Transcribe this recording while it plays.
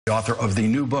The author of the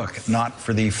new book, Not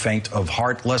for the Faint of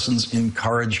Heart, Lessons in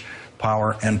Courage,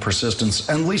 Power, and Persistence.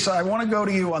 And Lisa, I want to go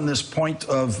to you on this point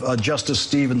of Justice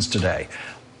Stevens today.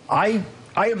 I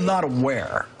am not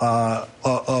aware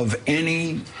of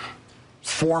any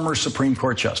former Supreme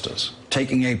Court justice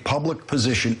taking a public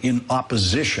position in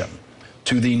opposition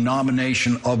to the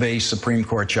nomination of a Supreme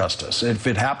Court justice. If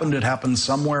it happened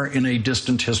somewhere in a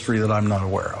distant history that I'm not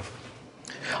aware of.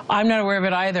 I'm not aware of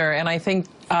it either, and I think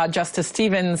Justice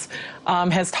Stevens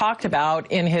has talked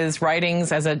about in his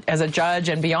writings as a judge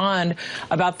and beyond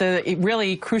about the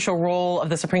really crucial role of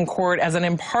the Supreme Court as an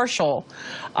impartial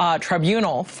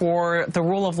tribunal for the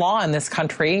rule of law in this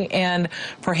country, and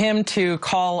for him to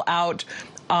call out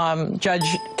Judge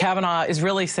Kavanaugh is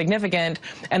really significant.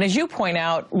 And as you point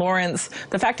out, Lawrence,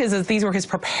 the fact is these were his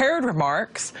prepared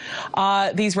remarks.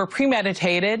 These were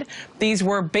premeditated. These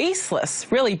were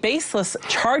baseless, really baseless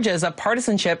charges of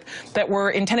partisanship that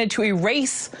were intended to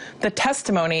erase the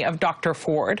testimony of Dr.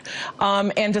 Ford,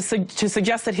 and to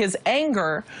suggest that his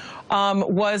anger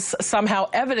was somehow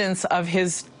evidence of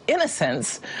his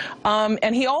innocence.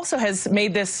 And he also has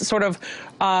made this sort of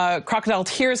crocodile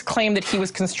tears claim that he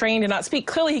was constrained to not speak.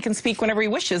 Clearly he can speak whenever he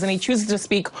wishes, and he chooses to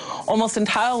speak almost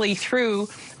entirely through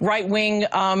right-wing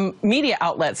media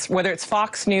outlets, whether it's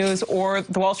Fox News or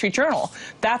the Wall Street Journal.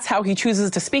 That's how he chooses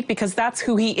to speak, because that's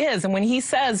who he is. And when he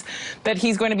says that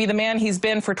he's going to be the man he's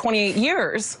been for 28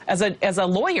 years as a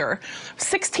lawyer,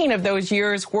 16 of those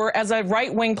years were as a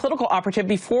right-wing political operative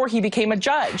before he became a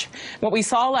judge. What we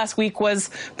saw last week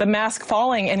was the mask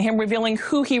falling and him revealing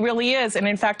who he really is, and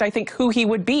in fact I think who he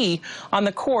would be on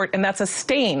the court, and that's a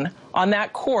stain on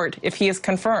that court if he is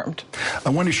confirmed.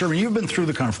 Wendy Sherman, you've been through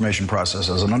the confirmation process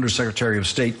as an Undersecretary of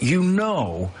State. You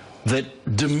know that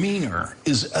demeanor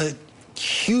is a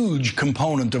huge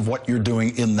component of what you're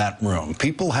doing in that room.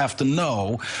 People have to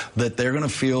know that they're going to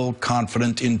feel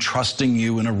confident in trusting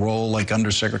you in a role like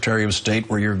Undersecretary of State,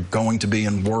 where you're going to be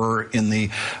and were in the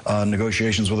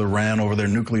negotiations with Iran over their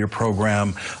nuclear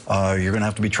program. You're going to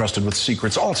have to be trusted with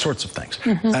secrets, all sorts of things.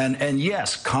 And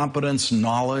yes, competence,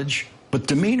 knowledge, but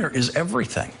demeanor is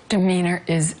everything. Demeanor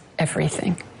is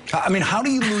everything. I mean, how do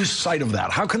you lose sight of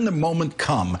that? How can the moment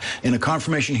come in a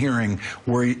confirmation hearing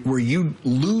where you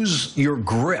lose your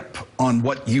grip on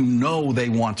what you know they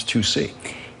want to see?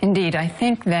 Indeed, I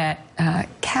think that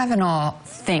Kavanaugh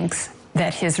thinks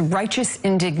that his righteous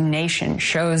indignation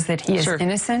shows that he is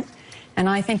innocent, and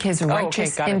I think his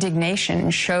righteous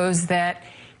indignation shows that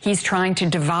he's trying to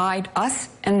divide us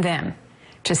and them,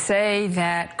 to say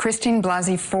that Christine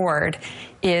Blasey Ford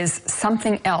is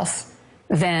something else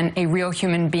than a real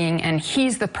human being, and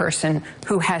he's the person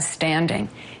who has standing.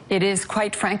 It is,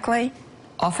 quite frankly,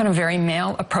 often a very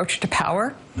male approach to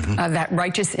power, that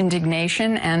righteous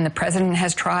indignation, and the president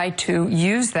has tried to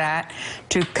use that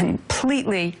to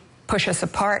completely push us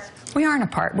apart. We aren't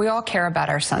apart. We all care about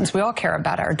our sons. We all care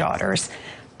about our daughters.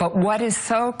 But what is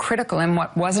so critical, and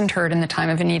what wasn't heard in the time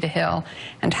of Anita Hill,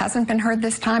 and hasn't been heard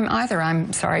this time either,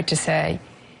 I'm sorry to say,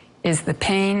 is the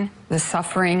pain, the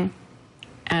suffering,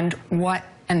 and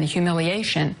the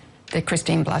humiliation that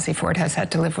Christine Blasey Ford has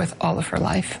had to live with all of her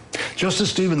life. Justice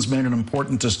Stevens made an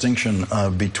important distinction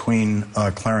between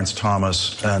Clarence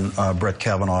Thomas and Brett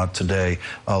Kavanaugh today.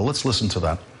 Let's listen to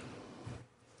that.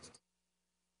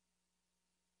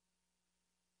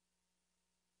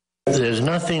 There's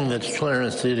nothing that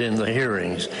Clarence did in the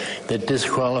hearings that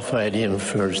disqualified him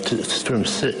from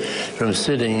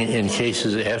sitting in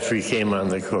cases after he came on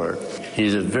the court.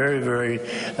 He's a very, very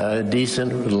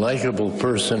decent, likable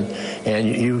person,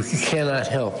 and you cannot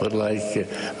help but like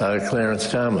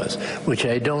Clarence Thomas, which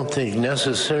I don't think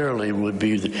necessarily would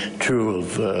be true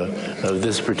of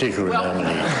this particular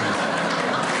nominee.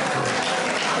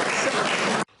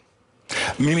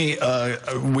 Mimi,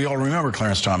 we all remember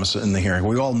Clarence Thomas in the hearing.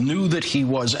 We all knew that he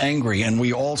was angry, and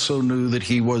we also knew that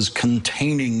he was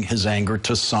containing his anger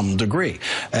to some degree.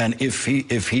 And if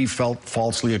he felt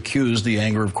falsely accused, the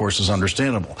anger, of course, is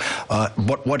understandable.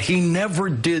 But what he never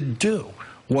did do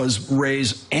was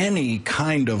raise any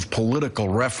kind of political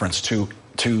reference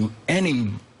to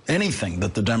anything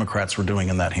that the Democrats were doing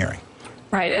in that hearing.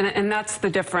 Right, and that's the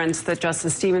difference that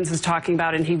Justice Stevens is talking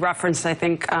about, and he referenced, I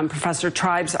think, Professor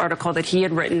Tribe's article that he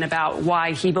had written about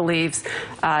why he believes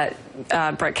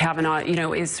Brett Kavanaugh,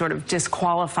 is sort of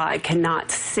disqualified,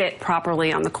 cannot sit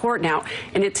properly on the court now.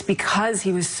 And it's because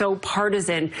he was so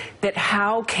partisan that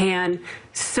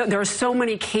there are so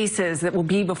many cases that will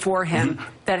be before him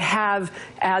that have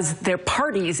as their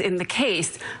parties in the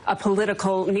case a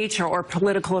political nature or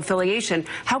political affiliation.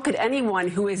 How could anyone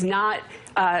who is not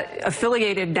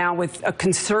affiliated now with a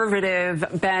conservative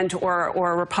bent or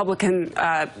a Republican,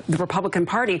 the Republican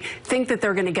Party, think that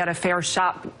they're going to get a fair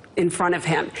shot in front of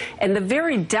him? And the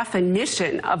very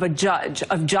definition of a judge,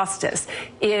 of justice,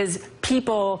 is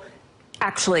people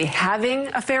actually having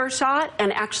a fair shot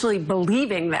and actually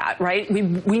believing that, right?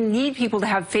 We need people to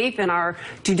have faith in our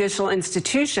judicial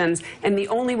institutions, and the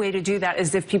only way to do that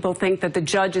is if people think that the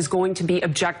judge is going to be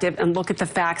objective and look at the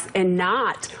facts and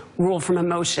not rule from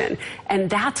emotion. And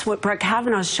that's what Brett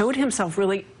Kavanaugh showed himself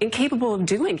really incapable of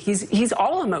doing. He's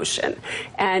all emotion.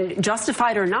 And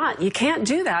justified or not, you can't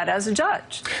do that as a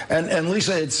judge. And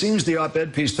Lisa, it seems the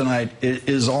op-ed piece tonight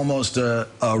is almost a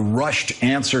rushed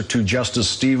answer to Justice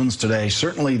Stevens today.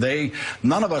 Certainly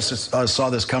none of us saw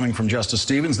this coming from Justice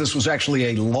Stevens. This was actually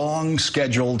a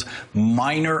long-scheduled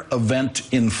minor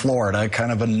event in Florida,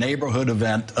 kind of a neighborhood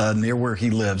event near where he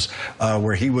lives,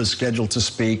 where he was scheduled to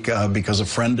speak because a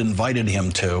friend invited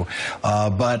him to.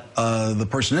 But the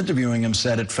person interviewing him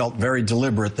said it felt very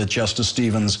deliberate that Justice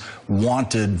Stevens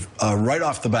wanted, right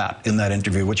off the bat in that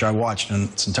interview, which I watched in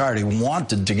its entirety,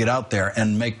 wanted to get out there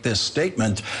and make this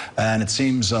statement. And it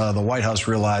seems the White House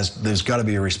realized there's got to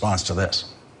be a response to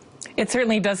this. It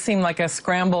certainly does seem like a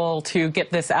scramble to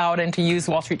get this out and to use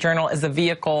Wall Street Journal as a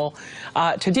vehicle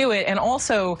to do it. And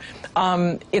also,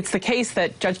 it's the case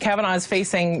that Judge Kavanaugh is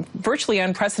facing virtually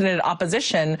unprecedented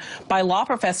opposition by law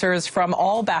professors from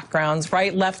all backgrounds,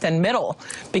 right, left, and middle,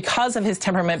 because of his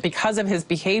temperament, because of his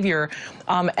behavior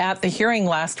at the hearing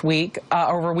last week,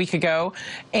 over a week ago.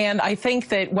 And I think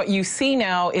that what you see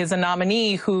now is a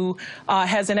nominee who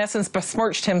has, in essence,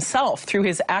 besmirched himself through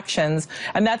his actions,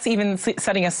 and that's even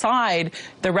setting aside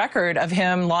the record of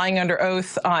him lying under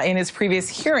oath in his previous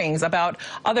hearings about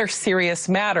other serious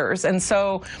matters. And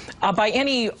so by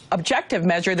any objective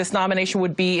measure, this nomination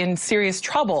would be in serious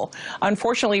trouble.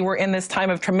 Unfortunately, we're in this time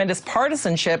of tremendous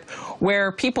partisanship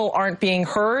where people aren't being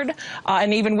heard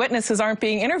and even witnesses aren't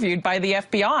being interviewed by the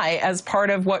FBI as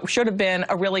part of what should have been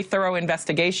a really thorough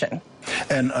investigation.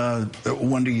 And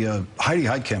Wendy, Heidi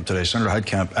Heitkamp today, Senator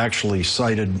Heitkamp, actually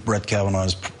cited Brett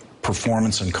Kavanaugh's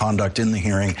performance and conduct in the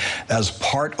hearing as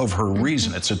part of her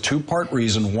reason. It's a two-part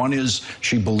reason. One is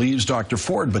she believes Dr.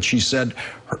 Ford, but she said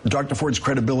Dr. Ford's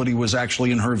credibility was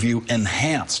actually, in her view,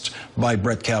 enhanced by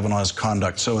Brett Kavanaugh's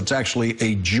conduct. So it's actually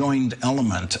a joined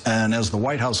element. And as the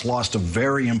White House lost a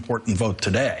very important vote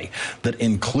today that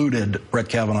included Brett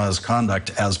Kavanaugh's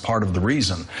conduct as part of the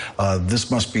reason,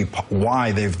 this must be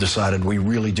why they've decided we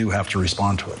really do have to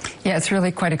respond to it. Yeah, it's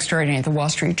really quite extraordinary. The Wall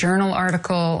Street Journal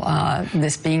article,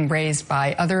 this being raised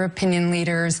by other opinion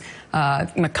leaders,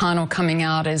 McConnell coming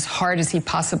out as hard as he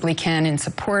possibly can in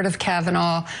support of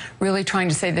Kavanaugh, really trying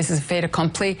to say this is a fait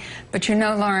accompli. But you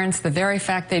know, Lawrence, the very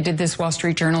fact they did this Wall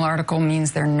Street Journal article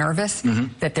means they're nervous,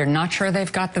 that they're not sure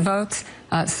they've got the votes.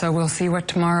 So we'll see what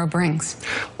tomorrow brings.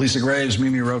 Lisa Graves,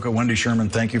 Mimi Rocca, Wendy Sherman,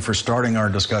 thank you for starting our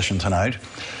discussion tonight.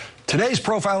 Today's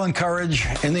Profile in Courage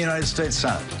in the United States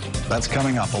Senate. That's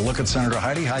coming up. A look at Senator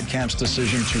Heidi Heitkamp's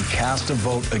decision to cast a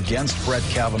vote against Brett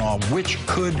Kavanaugh, which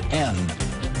could end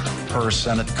her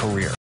Senate career.